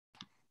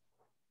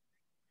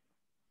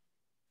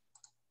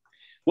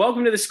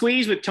Welcome to the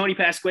Squeeze with Tony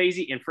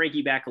Pasquazi and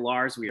Frankie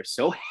Bacalars. We are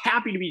so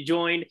happy to be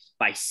joined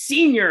by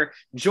senior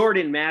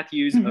Jordyn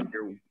Matthews of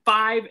your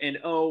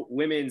 5-0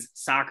 women's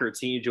soccer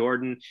team.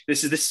 Jordyn,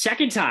 this is the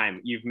second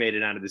time you've made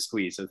it onto the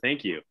Squeeze, so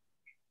thank you.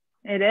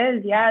 It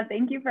is, yeah.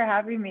 Thank you for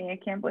having me. I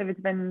can't believe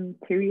it's been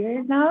 2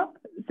 years now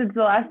since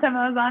the last time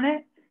I was on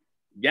it.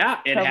 Yeah,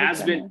 it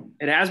has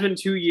been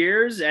 2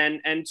 years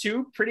and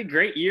two pretty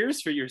great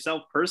years for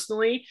yourself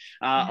personally.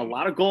 A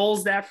lot of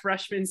goals that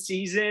freshman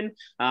season.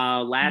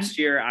 Last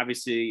year,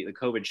 obviously the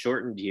COVID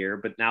shortened year,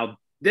 but now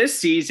this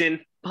season,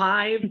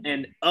 5-0,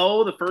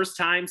 the first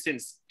time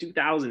since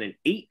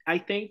 2008, I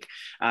think.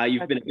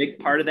 You've been a big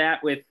part of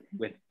that with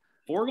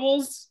 4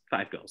 goals,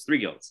 5 goals, 3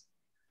 goals.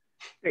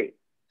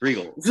 3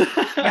 goals.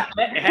 Yeah.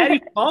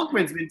 Hattie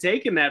Falkman's been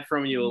taking that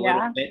from you a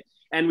little bit.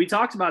 And we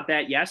talked about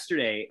that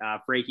yesterday,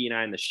 Frankie and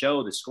I, in the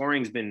show. The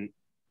scoring's been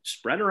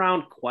spread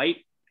around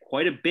quite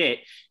a bit.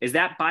 Is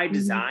that by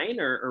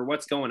design or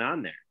what's going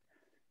on there?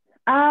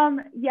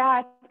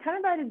 Yeah, it's kind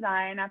of by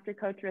design. After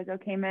Coach Rizzo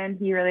came in,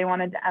 he really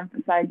wanted to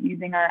emphasize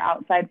using our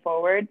outside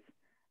forwards,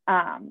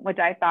 which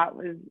I thought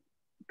was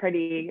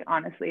pretty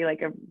honestly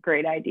like a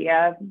great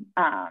idea,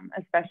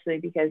 especially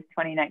because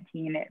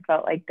 2019 it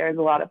felt like there was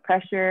a lot of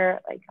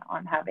pressure like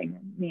on having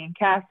me and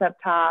Cass up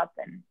top,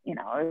 and it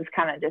was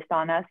kind of just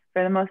on us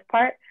for the most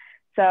part.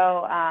 So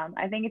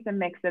I think it's a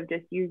mix of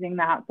just using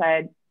the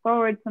outside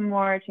forward some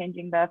more,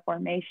 changing the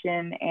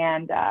formation,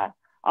 and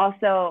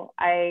also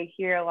I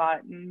hear a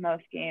lot in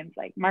most games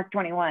like Mark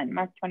 21.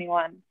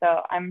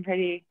 So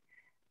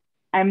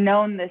I'm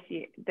known this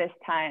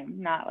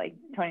time, not like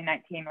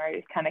 2019 where I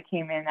just kind of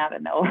came in out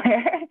of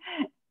nowhere.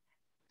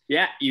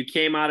 Yeah, you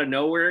came out of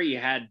nowhere. You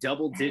had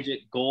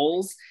double-digit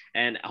goals,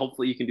 and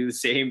hopefully you can do the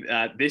same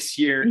this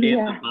year in the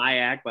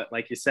MIAC. But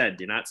like you said,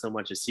 you're not so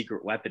much a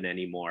secret weapon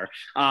anymore.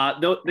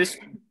 Though this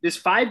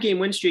 5-game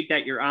win streak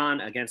that you're on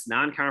against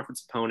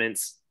non-conference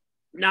opponents,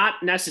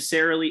 not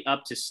necessarily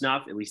up to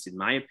snuff, at least in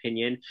my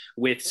opinion,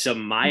 with some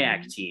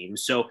MIAC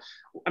teams. So,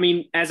 I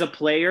mean, as a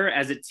player,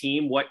 as a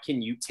team, what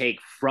can you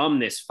take from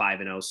this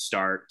 5-0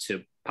 start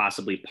to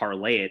possibly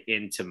parlay it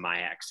into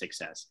MIAC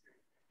success?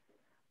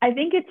 I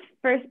think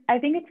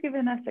it's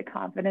given us a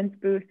confidence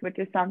boost, which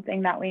is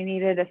something that we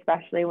needed,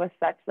 especially with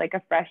such like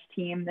a fresh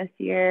team this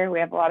year. We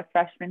have a lot of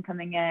freshmen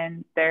coming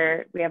in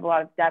there. We have a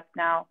lot of depth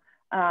now.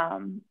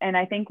 And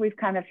I think we've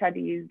kind of tried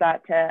to use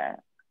that to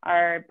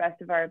our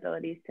best of our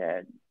abilities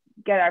to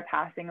get our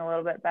passing a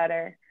little bit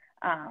better,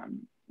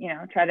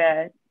 try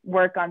to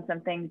work on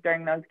some things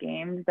during those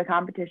games. The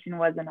competition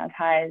wasn't as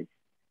high as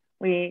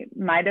we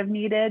might have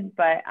needed,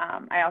 but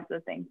I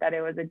also think that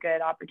it was a good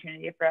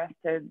opportunity for us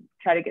to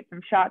try to get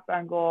some shots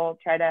on goal,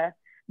 try to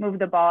move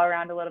the ball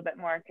around a little bit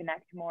more,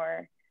 connect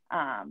more,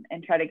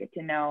 and try to get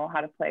to know how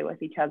to play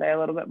with each other a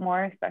little bit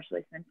more,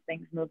 especially since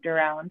things moved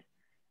around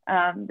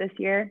this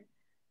year.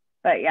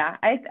 But yeah,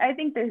 I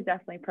think there's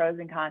definitely pros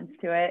and cons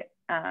to it.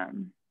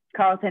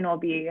 Carleton will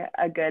be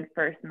a good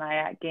first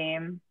MIAC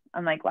game,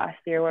 unlike last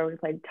year where we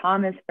played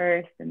Thomas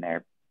first, and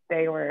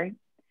they were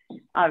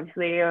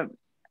obviously a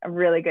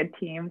really good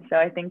team. So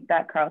I think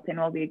that Carleton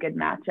will be a good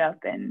matchup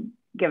and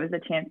give us a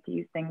chance to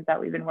use things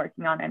that we've been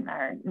working on in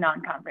our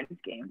non-conference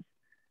games.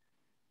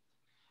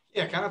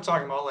 Yeah, kind of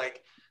talking about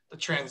like the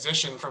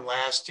transition from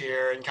last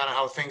year and kind of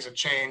how things have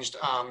changed.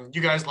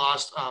 You guys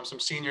lost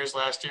some seniors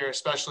last year,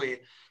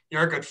 especially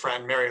your good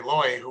friend, Mary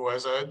Loy, who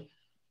was a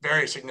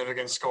very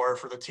significant scorer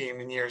for the team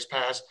in years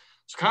past.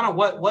 So kind of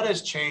what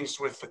has changed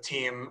with the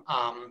team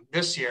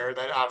this year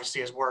that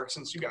obviously has worked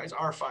since you guys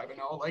are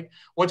 5-0? Like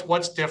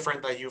what's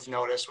different that you've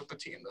noticed with the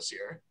team this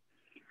year?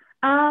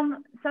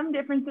 Some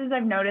differences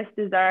I've noticed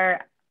is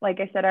like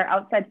I said, our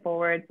outside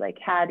forwards like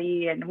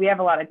Hattie, and we have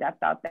a lot of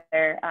depth out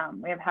there.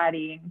 We have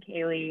Hattie and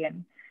Kaylee,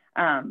 and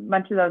a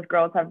bunch of those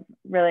girls have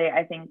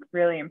I think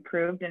really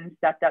improved and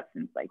stepped up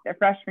since like their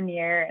freshman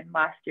year, and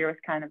last year was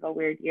kind of a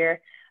weird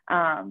year.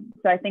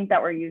 So I think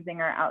that we're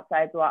using our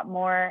outsides a lot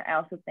more. I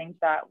also think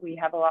that we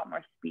have a lot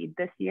more speed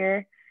this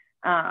year.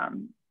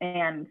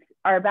 And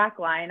our back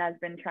line has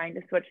been trying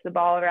to switch the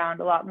ball around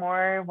a lot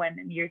more, when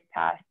in years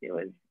past it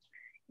was,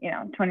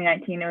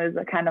 2019, it was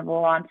a kind of a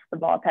launch the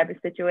ball type of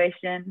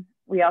situation.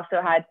 We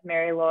also had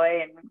Mary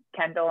Loy and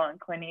Kendall and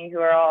Quinny, who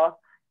are all,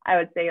 I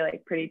would say,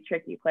 like pretty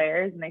tricky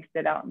players, and they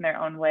stood out in their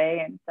own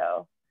way. And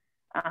so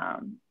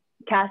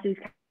Cassie's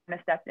kind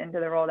of stepped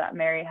into the role that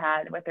Mary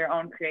had with her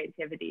own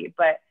creativity,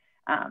 but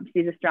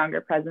she's a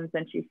stronger presence,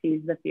 and she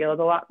sees the field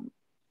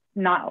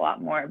not a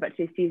lot more, but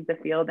she sees the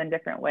field in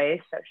different ways.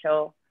 So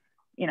she'll,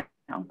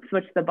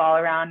 switch the ball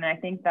around. And I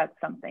think that's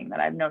something that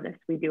I've noticed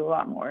we do a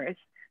lot more, is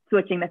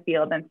switching the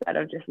field instead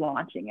of just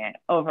launching it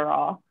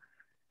overall.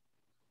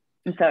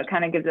 And so it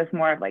kind of gives us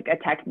more of like a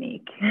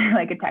technique,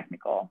 like a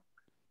technical.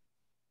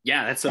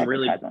 Yeah, that's some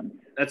really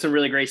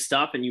great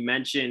stuff. And you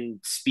mentioned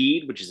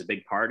speed, which is a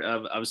big part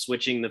of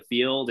switching the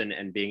field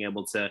and being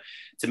able to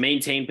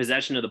maintain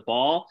possession of the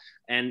ball.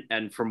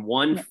 And from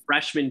one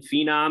freshman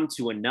phenom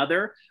to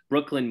another,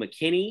 Brooklyn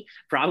McKinney,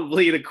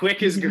 probably the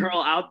quickest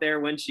girl out there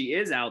when she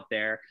is out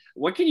there.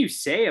 What can you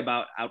say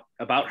about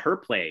her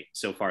play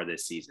so far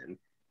this season?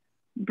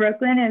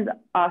 Brooklyn is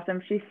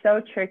awesome. She's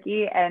so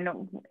tricky.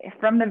 And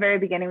from the very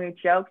beginning, we've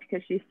joked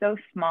because she's so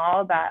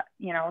small that,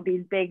 you know,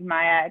 these big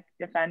MIAC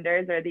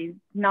defenders or these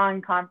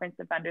non-conference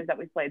defenders that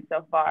we've played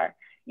so far,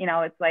 you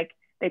know, it's like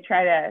they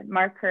try to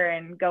mark her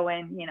and go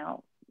in, you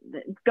know,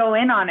 go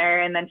in on her,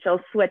 and then she'll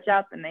switch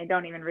up and they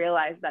don't even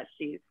realize that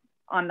she's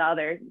on the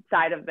other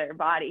side of their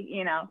body.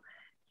 You know,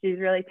 she's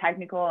really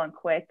technical and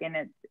quick, and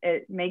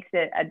it makes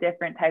it a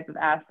different type of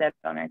asset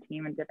on our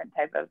team, a different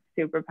type of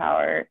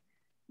superpower,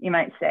 you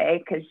might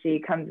say, because she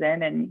comes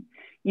in and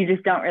you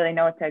just don't really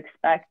know what to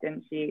expect.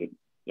 And she's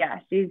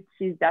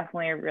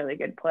definitely a really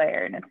good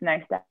player, and it's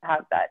nice to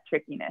have that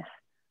trickiness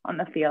on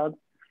the field.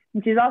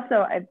 And she's also,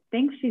 I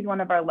think she's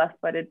one of our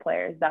left-footed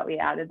players that we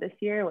added this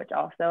year, which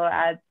also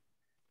adds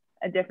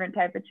a different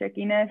type of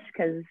trickiness,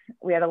 because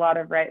we had a lot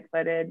of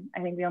right-footed.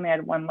 I think we only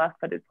had one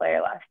left-footed player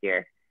last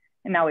year,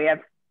 and now we have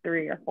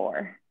 3 or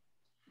 4.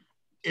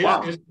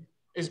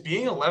 Is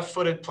being a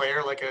left-footed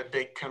player like a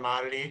big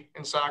commodity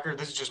in soccer?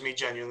 This is just me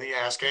genuinely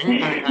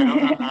asking. I know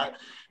I'm not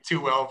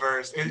too well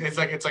versed. It's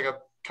like a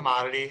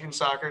commodity in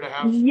soccer to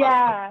have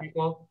left-footed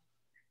people.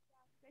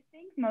 I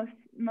think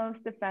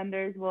most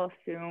defenders will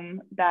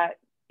assume that,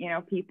 you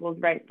know, people's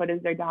right foot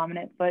is their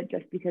dominant foot,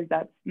 just because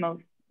that's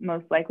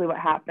most likely what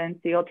happens.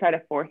 So you'll try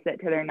to force it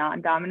to their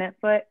non-dominant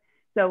foot.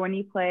 So when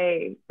you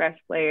play fresh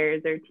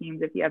players or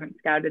teams, if you haven't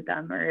scouted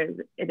them or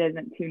it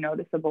isn't too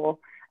noticeable,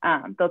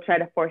 they'll try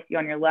to force you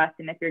on your left.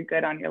 And if you're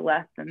good on your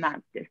left, then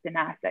that's just an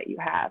asset you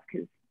have,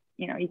 because,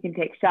 you know, you can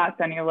take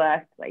shots on your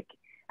left. Like,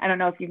 I don't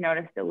know if you've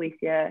noticed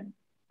Alicia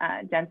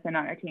Jensen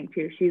on our team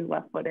too. She's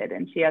left-footed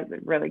and she has a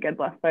really good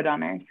left foot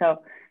on her.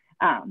 So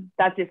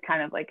that's just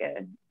kind of like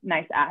a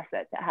nice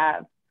asset to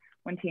have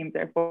when teams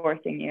are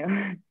forcing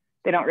you.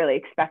 They don't really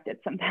expect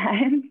it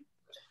sometimes.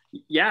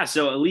 Yeah,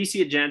 so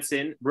Alicia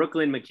Jensen,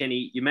 Brooklyn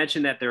McKinney, you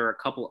mentioned that there are a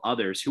couple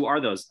others. Who are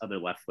those other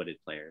left-footed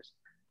players?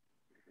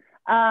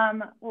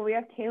 Well, we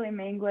have Kaylee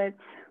Manglitz.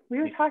 We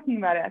were talking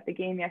about it at the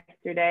game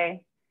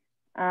yesterday.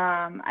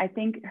 I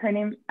think her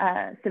name,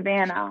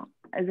 Savannah,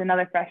 is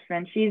another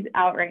freshman. She's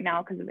out right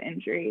now because of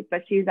injury,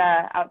 but she's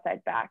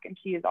outside back, and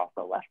she is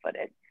also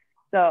left-footed.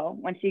 So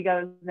when she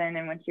goes in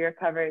and when she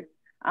recovers,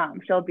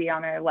 she'll be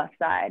on her left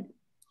side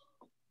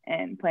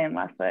and playing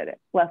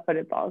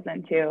left-footed balls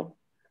in too.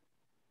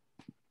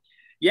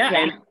 Yeah.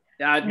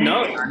 And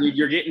no, I mean,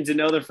 you're getting to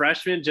know the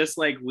freshmen just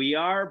like we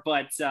are,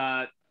 but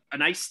a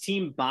nice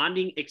team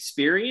bonding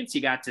experience. You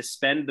got to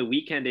spend the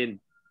weekend in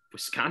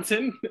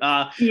Wisconsin.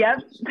 Yep.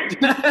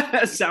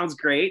 Sounds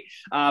great.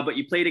 But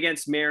you played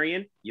against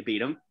Marion, you beat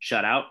them,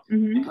 shutout.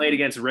 Mm-hmm. You played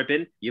against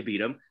Ripon, you beat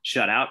them,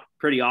 shutout.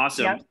 Pretty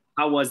awesome. Yep.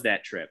 How was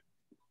that trip?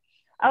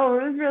 Oh,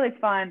 it was really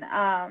fun.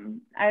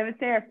 I would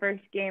say our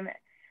first game,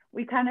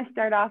 we kind of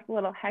start off a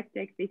little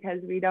hectic because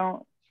we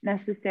don't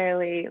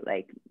necessarily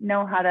like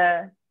know how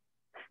to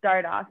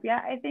start off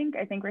yet. I think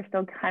we're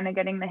still kind of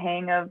getting the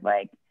hang of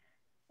like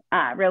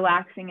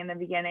relaxing in the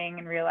beginning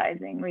and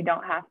realizing we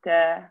don't have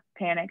to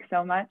panic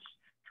so much.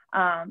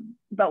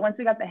 But once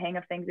we got the hang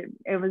of things,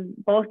 it was,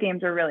 both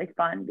games were really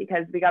fun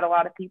because we got a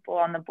lot of people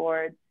on the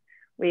boards.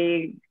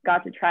 We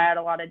got to try out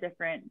a lot of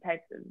different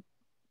types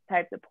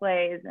of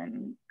plays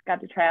and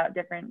got to try out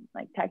different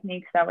like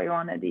techniques that we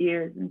wanted to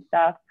use and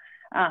stuff.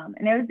 And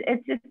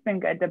it's just been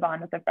good to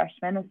bond with the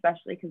freshmen,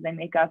 especially because they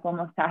make up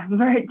almost half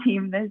of our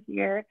team this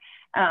year.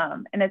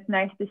 And it's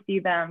nice to see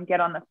them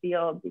get on the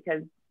field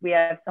because we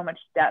have so much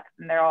depth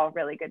and they're all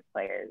really good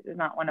players. There's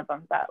not one of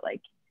them that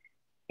like,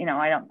 you know,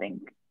 I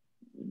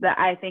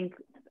think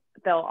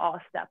they'll all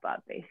step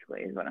up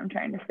basically is what I'm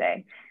trying to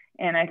say.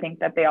 And I think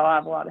that they all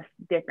have a lot of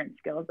different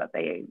skills that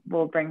they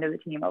will bring to the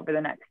team over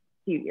the next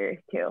few years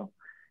too.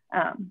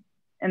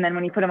 And then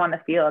when you put them on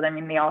the field, I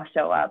mean, they all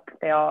show up,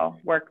 they all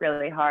work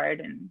really hard.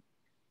 And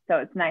so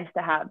it's nice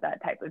to have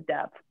that type of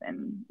depth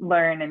and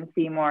learn and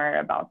see more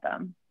about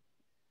them.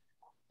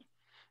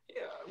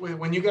 Yeah.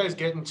 When you guys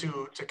get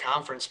into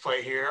conference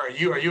play here, are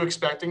you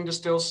expecting to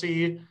still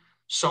see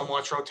so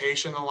much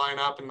rotation in the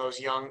lineup and those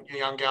young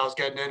gals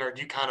getting in, or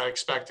do you kind of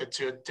expect it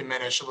to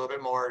diminish a little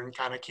bit more and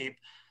kind of keep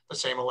the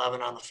same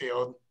 11 on the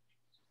field?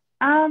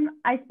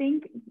 I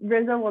think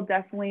Rizzo will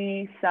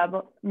definitely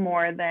sub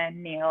more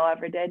than Neil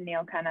ever did.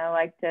 Neil kind of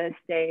liked to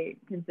stay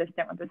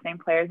consistent with the same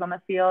players on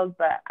the field,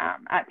 but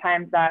at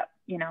times that,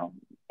 you know,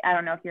 I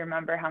don't know if you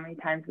remember how many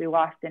times we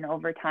lost in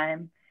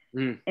overtime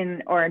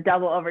or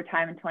double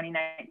overtime in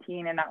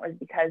 2019, and that was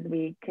because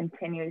we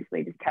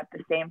continuously just kept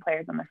the same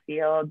players on the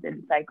field,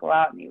 didn't cycle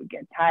out, and you would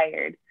get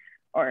tired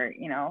or,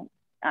 you know,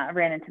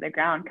 ran into the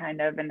ground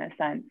kind of in a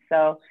sense.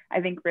 So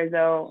I think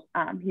Rizzo,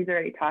 he's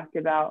already talked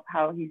about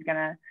how he's going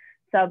to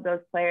sub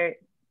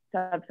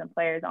some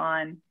players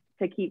on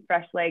to keep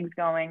fresh legs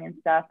going and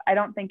stuff. I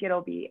don't think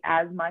it'll be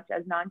as much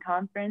as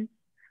non-conference,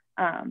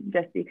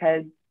 just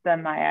because the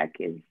MIAC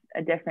is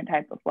a different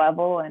type of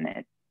level and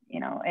it, you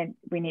know, and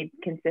we need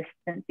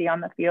consistency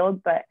on the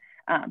field, but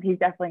he's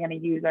definitely going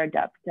to use our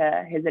depth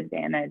to his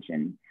advantage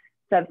and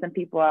sub some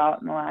people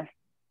out in the last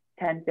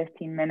 10,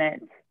 15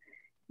 minutes,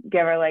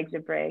 give our legs a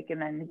break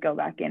and then go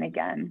back in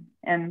again.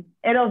 And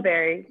it'll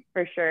vary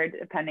for sure,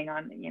 depending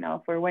on, you know,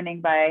 if we're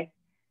winning by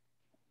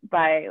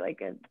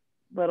like a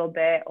little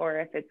bit, or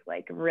if it's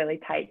like a really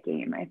tight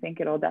game. I think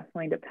it'll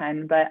definitely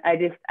depend, but I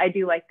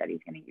do like that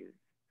he's going to use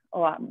a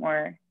lot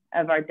more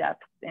of our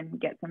depth and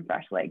get some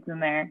fresh legs in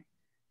there,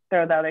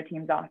 throw the other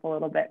teams off a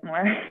little bit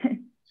more.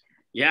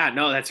 Yeah,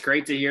 no, that's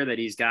great to hear that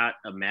he's got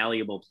a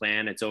malleable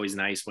plan. It's always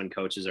nice when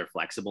coaches are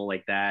flexible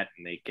like that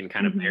and they can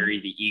kind of bury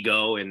the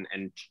ego and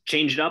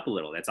change it up a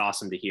little. That's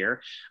awesome to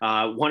hear.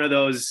 One of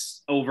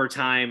those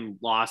overtime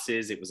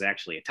losses, it was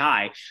actually a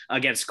tie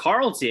against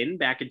Carleton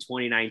back in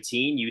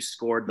 2019. You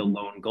scored the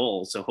lone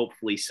goal. So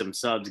hopefully some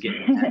subs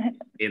getting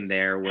in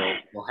there.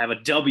 We'll have a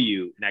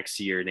W next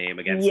to your name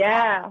against.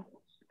 Yeah.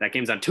 That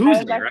game's on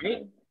Tuesday,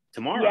 right?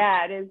 Tomorrow.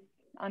 Yeah, it is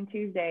on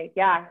Tuesday.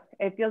 Yeah.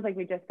 It feels like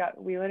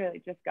we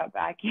literally just got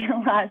back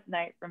last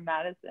night from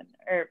Madison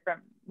or from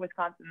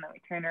Wisconsin, then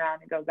we turn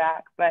around and go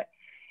back. But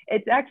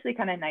it's actually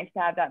kind of nice to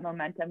have that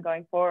momentum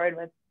going forward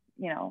with,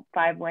 you know,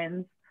 5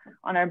 wins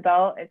on our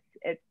belt.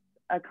 It's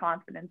a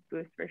confidence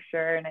boost for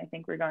sure. And I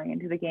think we're going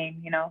into the game,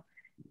 you know,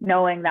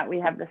 knowing that we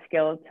have the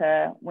skill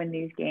to win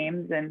these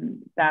games,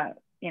 and that,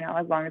 you know,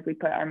 as long as we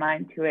put our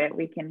mind to it,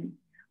 we can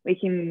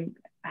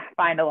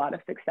find a lot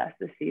of success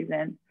this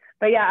season.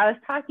 But yeah, I was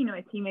talking to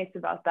my teammates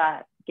about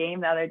that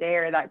game the other day,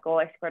 or that goal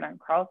I scored on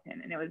Carleton,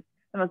 and it was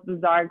the most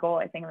bizarre goal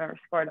I think I've ever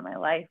scored in my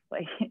life.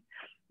 Like,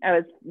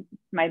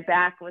 my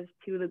back was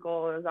to the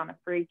goal. It was on a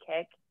free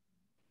kick,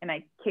 and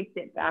I kicked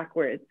it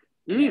backwards.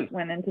 It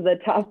went into the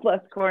top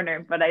left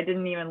corner, but I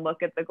didn't even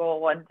look at the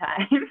goal one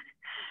time.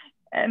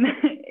 And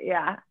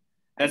yeah,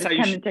 that's how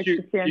you should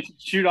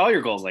shoot all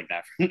your goals like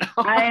that.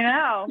 I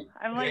know.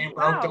 I'm like,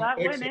 wow, that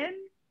went in.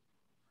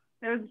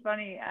 It was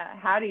funny.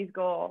 Hattie's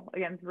goal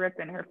against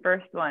Ripon, her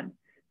first one,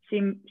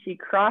 she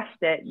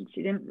crossed it and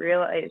she didn't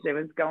realize it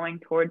was going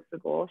towards the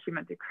goal. She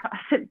meant to cross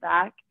it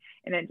back,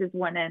 and it just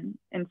went in.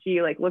 And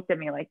she like looked at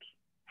me like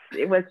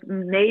it was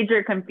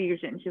major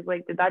confusion. She's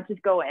like, "Did that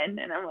just go in?"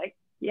 And I'm like,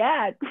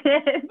 "Yeah, it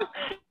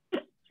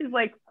did." She's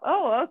like,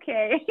 "Oh,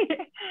 okay."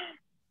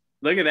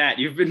 Look at that.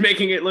 You've been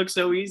making it look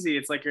so easy.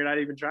 It's like you're not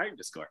even trying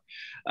to score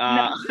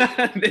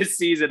this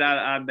season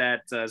on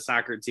that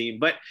soccer team.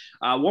 But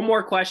one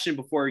more question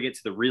before we get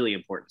to the really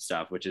important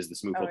stuff, which is the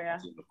smooth football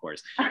team, of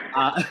course.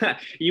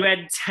 You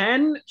had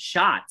 10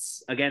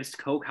 shots against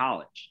Coe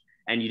College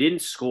and you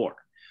didn't score.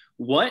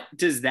 What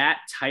does that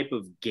type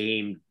of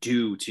game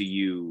do to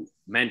you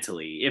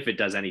mentally, if it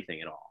does anything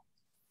at all?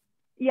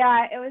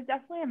 Yeah, it was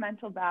definitely a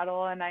mental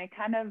battle. And I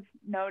kind of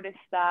noticed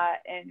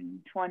that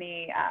in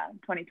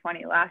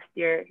 2020 last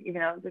year,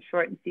 even though it was a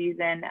shortened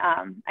season,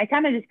 I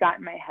kind of just got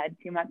in my head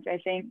too much, I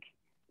think.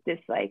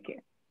 Just like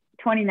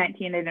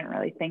 2019, I didn't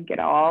really think at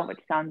all,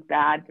 which sounds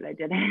bad, but I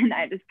didn't.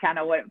 I just kind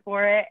of went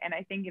for it. And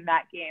I think in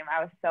that game,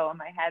 I was so in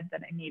my head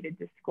that I needed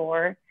to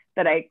score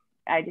that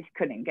I just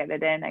couldn't get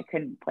it in. I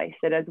couldn't place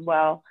it as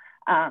well.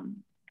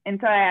 And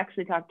so I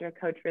actually talked to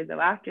Coach Rizzo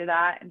after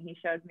that, and he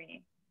showed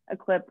me a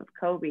clip of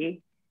Kobe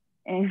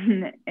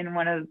in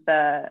one of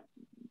it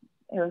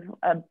was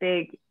a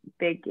big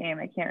game.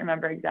 I can't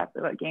remember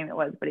exactly what game it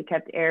was, but he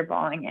kept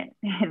airballing it,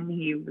 and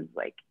he was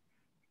like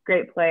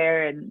great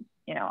player, and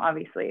you know,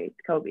 obviously it's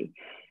Kobe.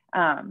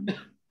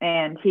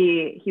 And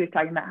he was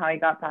talking about how he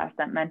got past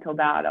that mental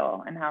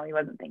battle and how he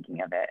wasn't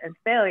thinking of it as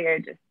failure,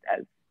 just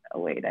as a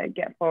way to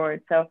get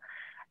forward. So,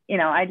 you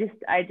know, I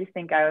just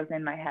think I was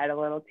in my head a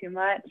little too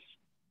much.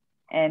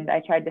 And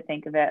I tried to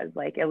think of it as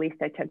like, at least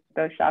I took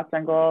those shots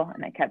on goal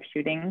and I kept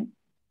shooting,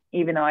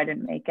 even though I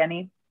didn't make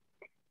any.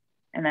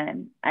 And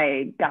then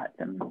I got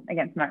some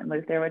against Martin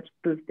Luther, which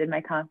boosted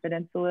my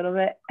confidence a little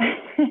bit.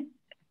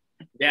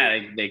 Yeah,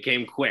 they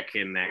came quick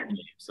in that game.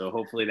 So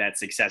hopefully that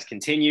success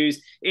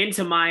continues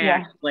into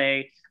my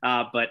play.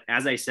 But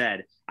as I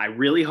said, I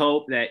really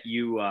hope that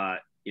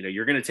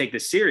you're going to take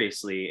this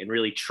seriously and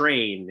really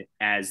train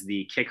as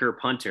the kicker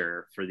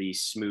punter for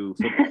these smooth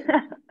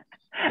football.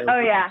 Oh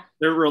yeah,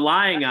 they're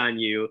relying on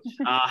you.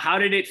 How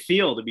did it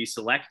feel to be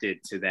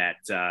selected to that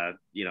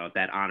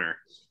that honor?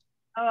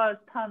 Oh, I was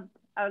pumped.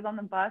 I was on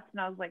the bus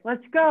and I was like,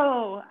 let's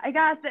go, I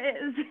got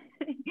this.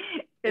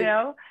 You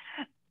know,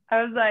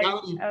 I was like,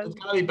 it's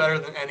gotta be better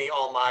than any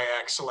all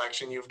MIAC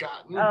selection you've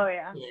gotten. Oh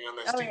yeah.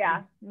 Team.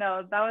 Yeah,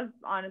 no, that was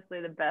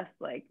honestly the best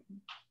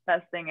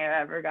thing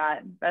I've ever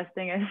gotten, best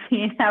thing I've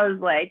seen. I was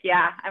like,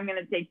 yeah, I'm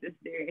gonna take this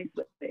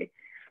seriously.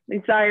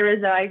 Sorry,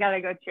 Rizzo, I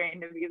gotta go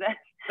train to be the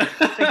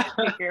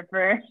kicker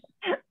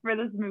for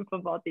the smooth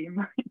football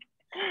team.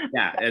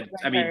 Yeah,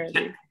 I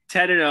mean,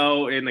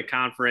 10-0 in the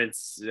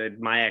conference,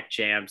 MIAC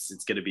champs.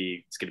 It's gonna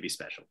be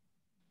special.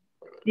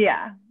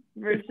 Yeah,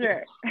 for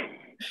sure.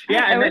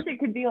 Yeah, I wish it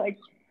could be like.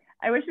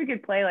 I wish we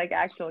could play like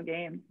actual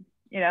games.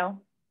 You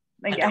know,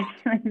 like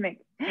actually make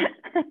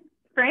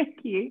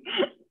Frankie.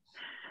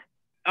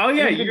 Oh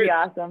yeah, you're gonna be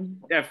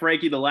awesome. Yeah,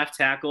 Frankie, the left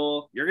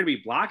tackle. You're gonna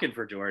be blocking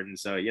for Jordyn,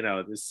 so you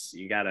know this.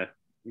 You gotta.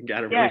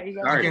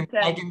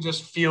 I can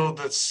just feel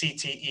the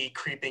CTE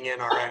creeping in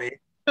already.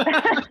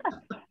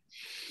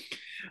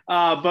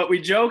 But we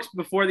joked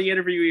before the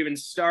interview even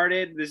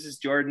started. This is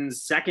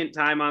Jordyn's second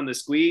time on the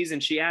squeeze,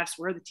 and she asked,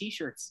 where are the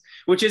t-shirts?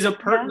 Which is a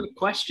pertinent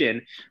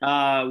question.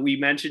 We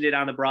mentioned it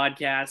on the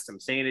broadcast. I'm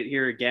saying it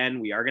here again.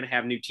 We are going to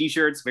have new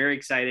t-shirts. Very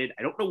excited.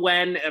 I don't know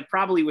when,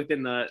 probably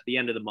within the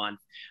end of the month.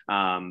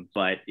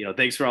 But,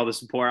 thanks for all the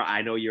support.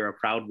 I know you're a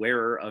proud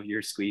wearer of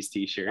your squeeze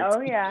t-shirts.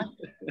 Oh, yeah.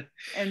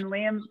 And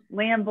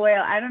Liam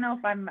Boyle, I don't know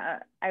if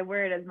I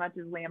wear it as much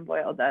as Liam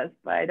Boyle does,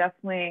 but I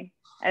definitely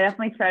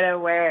try to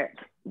wear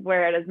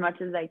it as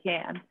much as I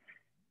can.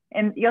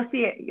 And you'll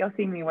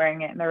see me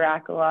wearing it in the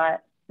rack a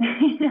lot.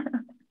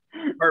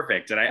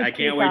 Perfect. And I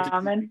can't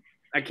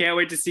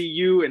wait to see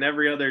you and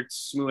every other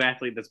SMU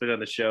athlete that's been on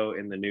the show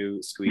in the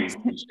new squeeze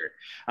t-shirt.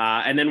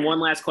 And then one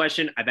last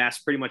question. I've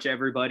asked pretty much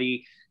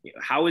everybody,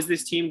 how is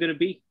this team going to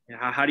be?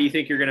 How do you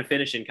think you're going to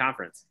finish in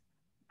conference?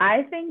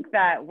 I think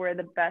that we're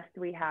the best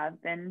we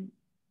have been.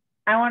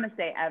 I want to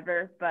say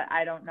ever, but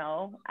I don't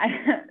know.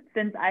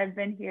 Since I've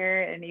been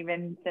here, and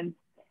even since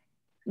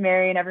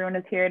Mary and everyone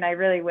is here, and I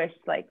really wish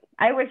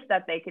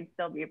that they could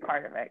still be a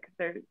part of it,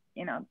 because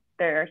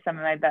they're some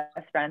of my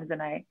best friends,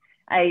 and I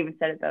even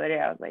said it the other day.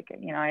 I was like,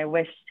 I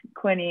wish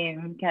Quinny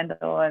and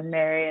Kendall and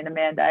Mary and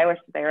Amanda, I wish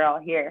that they were all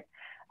here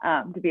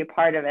to be a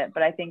part of it.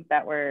 But I think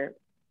that we're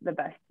the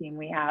best team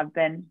we have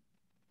been,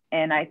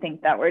 and I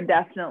think that we're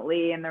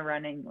definitely in the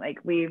running. Like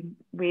we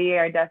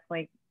are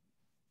definitely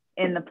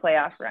in the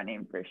playoff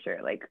running for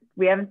sure. Like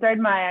we haven't started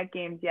my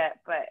games yet,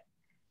 but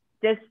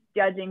just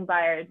judging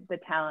by the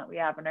talent we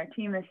have on our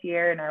team this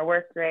year and our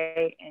work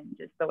rate and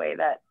just the way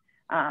that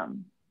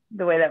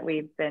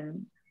we've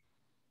been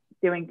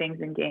doing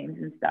things in games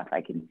and stuff,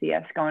 I can see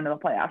us going to the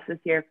playoffs this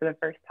year for the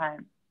first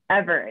time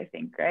ever, I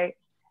think, right?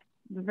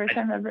 The first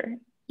time ever.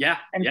 Yeah.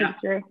 I'm pretty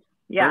sure.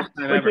 Yeah.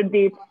 Which would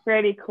be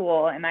pretty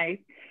cool. And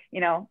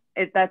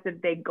that's a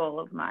big goal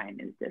of mine,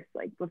 is just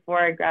like before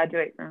I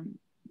graduate from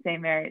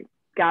St. Mary's,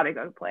 got to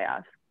go to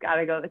playoffs, got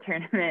to go to the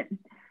tournament,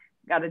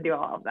 got to do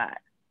all of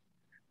that.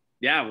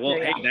 Yeah. Well,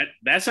 so, hey,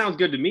 that sounds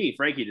good to me.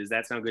 Frankie, does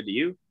that sound good to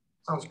you?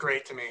 Sounds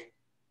great to me.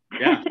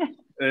 Yeah.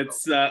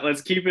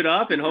 Let's keep it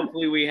up, and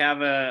hopefully we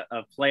have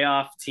a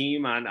playoff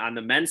team on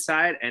the men's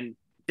side, and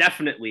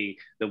definitely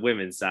the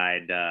women's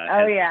side.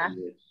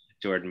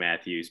 Jordyn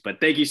Matthews. But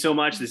thank you so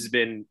much. This has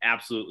been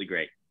absolutely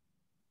great.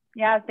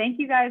 Yeah, thank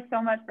you guys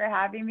so much for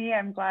having me.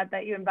 I'm glad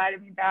that you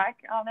invited me back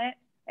on it.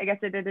 I guess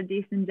I did a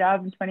decent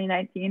job in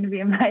 2019 to be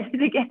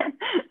invited again,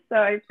 so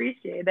I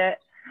appreciate it.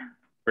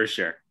 For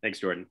sure. Thanks,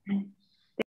 Jordyn.